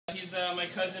is my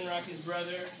cousin Rocky's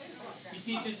brother. He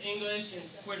teaches English in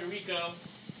Puerto Rico.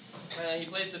 He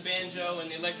plays the banjo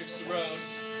and the electric sarod.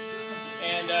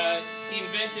 And he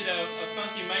invented a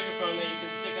funky microphone that you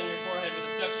can stick on your forehead with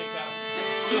a suction cup.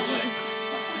 Real good.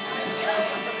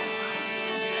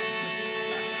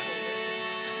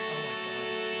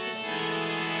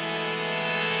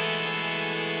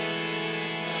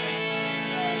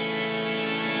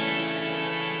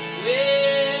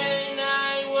 When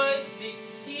I was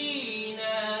 16,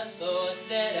 I thought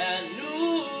that I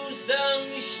knew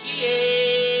some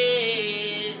shit.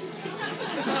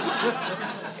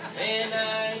 And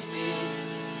I did.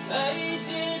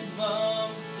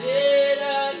 Mom said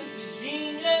I was a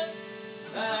genius.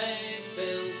 I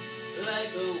felt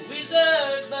like a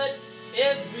wizard, but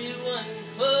everyone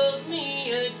called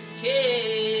me a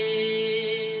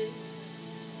kid.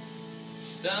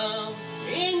 Some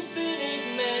infinite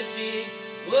magic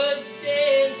was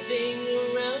dancing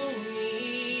around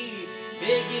me,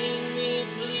 begging me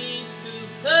please to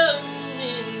come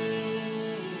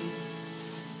in.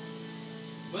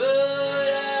 But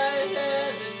I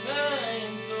had the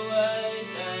time, so I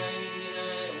dined and I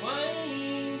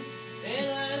whined, and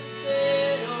I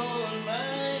said on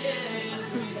my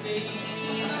sweet baby,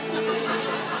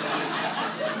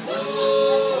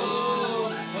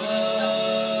 oh, fuck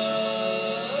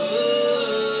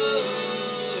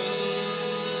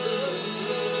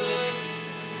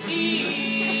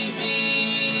TV.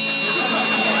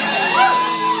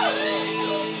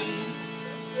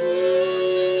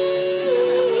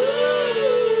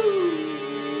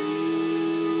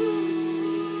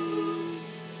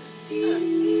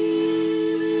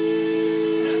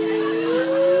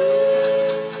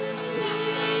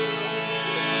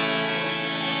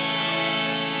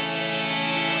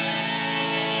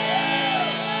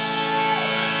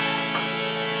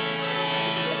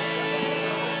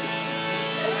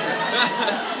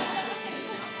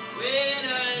 When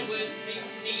I was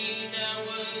 16, I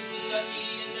was lucky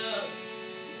enough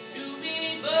to be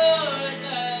bored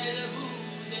by the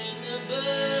booze and the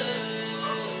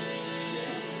buzz.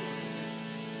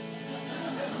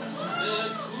 The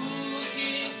cool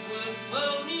kids were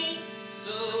phony,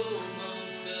 so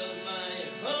most of my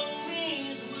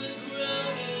homies were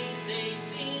cronies. They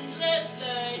seemed less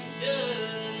like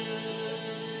duds.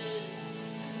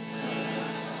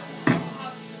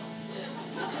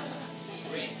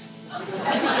 Great.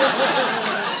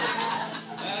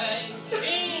 I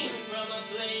came from a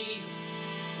place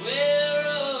where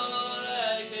all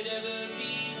I could ever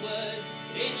be was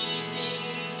anything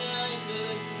I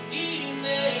could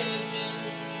imagine.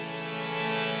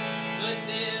 But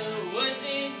there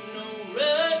wasn't no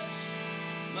rush.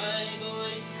 My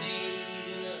voice stayed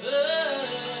in a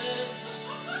hush,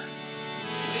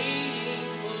 waiting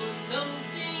for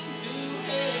something to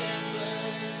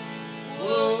happen.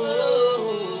 Whoa,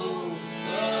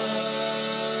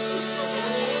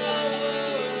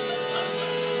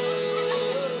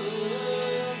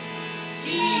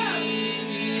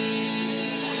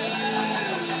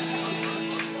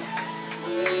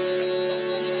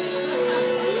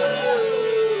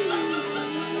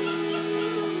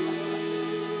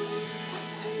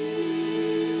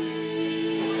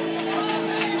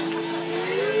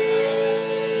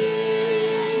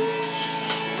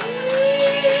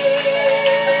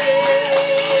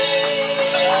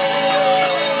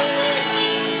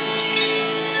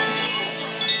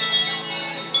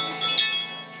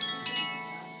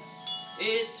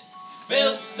 It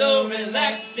felt so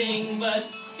relaxing, but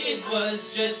it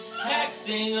was just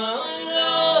taxing on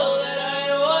all that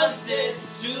I wanted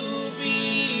to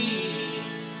be.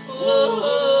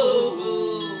 Oh.